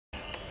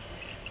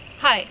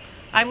Hi,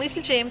 I'm Lisa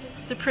James,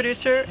 the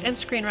producer and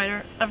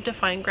screenwriter of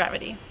Defying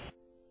Gravity.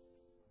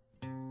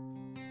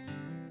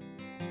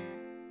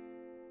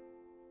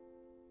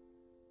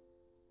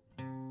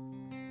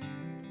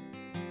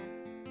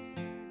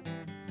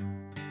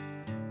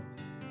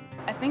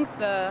 I think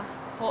the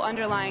whole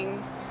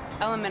underlying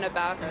element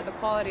about her, the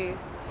quality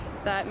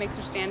that makes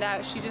her stand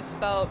out, she just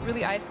felt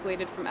really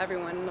isolated from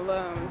everyone and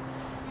alone.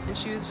 And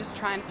she was just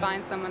trying to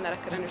find someone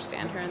that could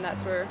understand her, and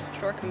that's where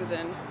Shore comes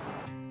in.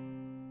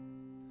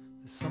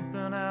 There's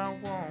something I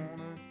wanna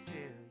tell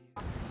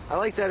you. I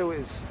like that it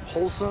was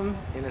wholesome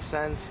in a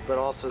sense, but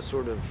also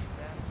sort of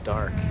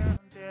dark.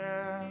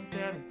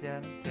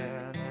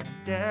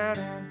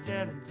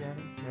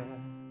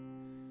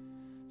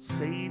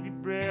 Save your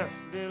breath,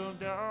 little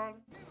darling.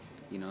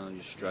 You know,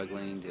 you're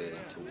struggling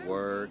to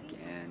work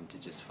and to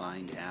just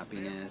find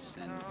happiness,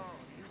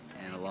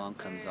 and along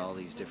comes all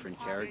these different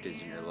characters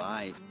in your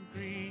life.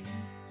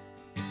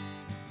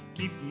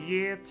 Keep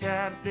the air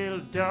tight, little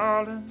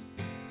darling.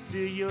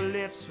 Seal your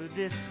lips for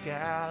this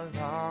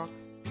skylark.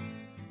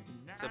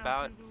 It's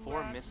about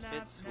four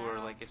misfits who are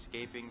like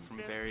escaping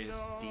from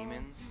various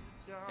demons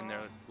in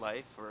their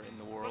life or in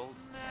the world,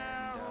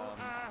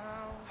 and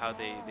how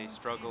they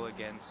struggle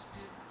against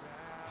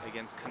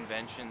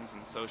conventions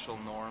and social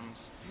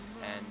norms,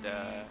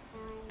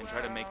 and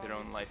try to make their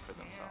own life for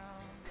themselves.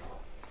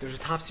 There's a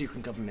top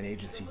secret government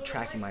agency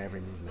tracking my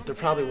every movement. They're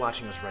probably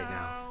watching us right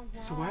now.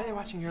 So why are they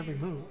watching your every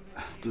move?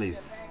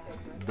 Please,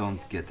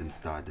 don't get them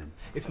started.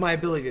 It's my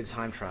ability to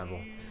time travel.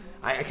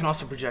 I can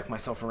also project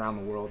myself around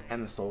the world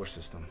and the solar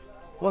system.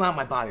 Well, not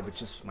my body, but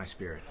just my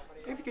spirit.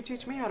 Maybe you could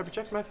teach me how to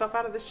project myself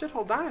out of this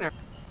shithole diner.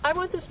 I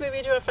want this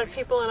movie to affect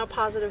people in a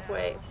positive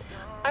way.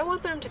 I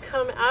want them to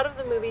come out of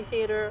the movie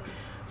theater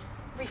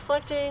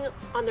reflecting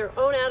on their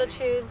own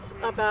attitudes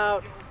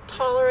about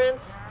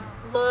tolerance,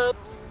 love,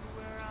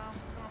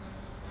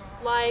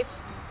 life,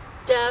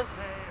 death,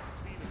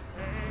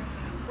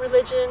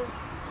 religion,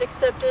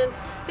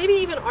 acceptance, maybe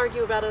even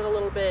argue about it a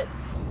little bit.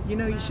 You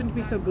know, you shouldn't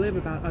be so glib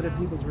about other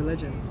people's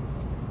religions.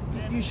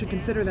 You should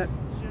consider that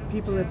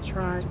people have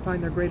tried to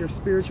find their greater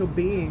spiritual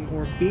being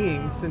or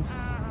beings since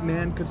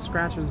man could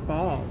scratch his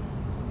balls.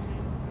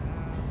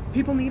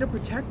 People need a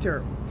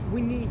protector.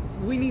 We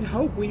need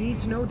hope. We need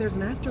to know there's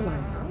an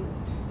afterlife.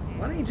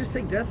 Why don't you just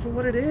take death for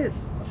what it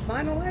is? A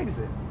final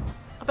exit.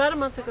 About a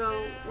month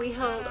ago, we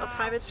held a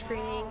private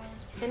screening,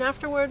 and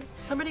afterward,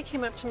 somebody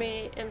came up to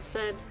me and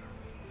said,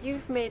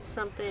 "You've made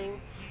something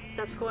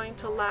that's going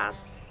to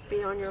last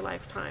beyond your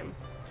lifetime."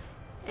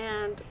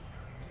 And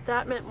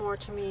that meant more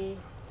to me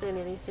than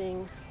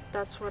anything.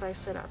 That's what I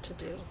set out to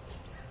do.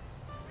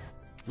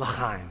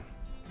 L'chaim.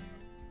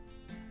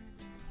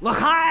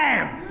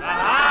 L'chaim!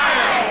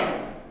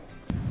 L'chaim!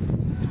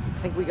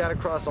 I think we got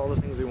across all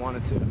the things we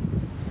wanted to.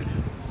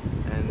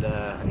 And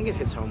I think it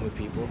hits home with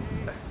people.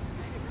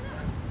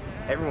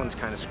 Everyone's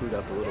kind of screwed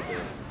up a little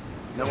bit.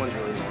 No one's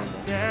really normal.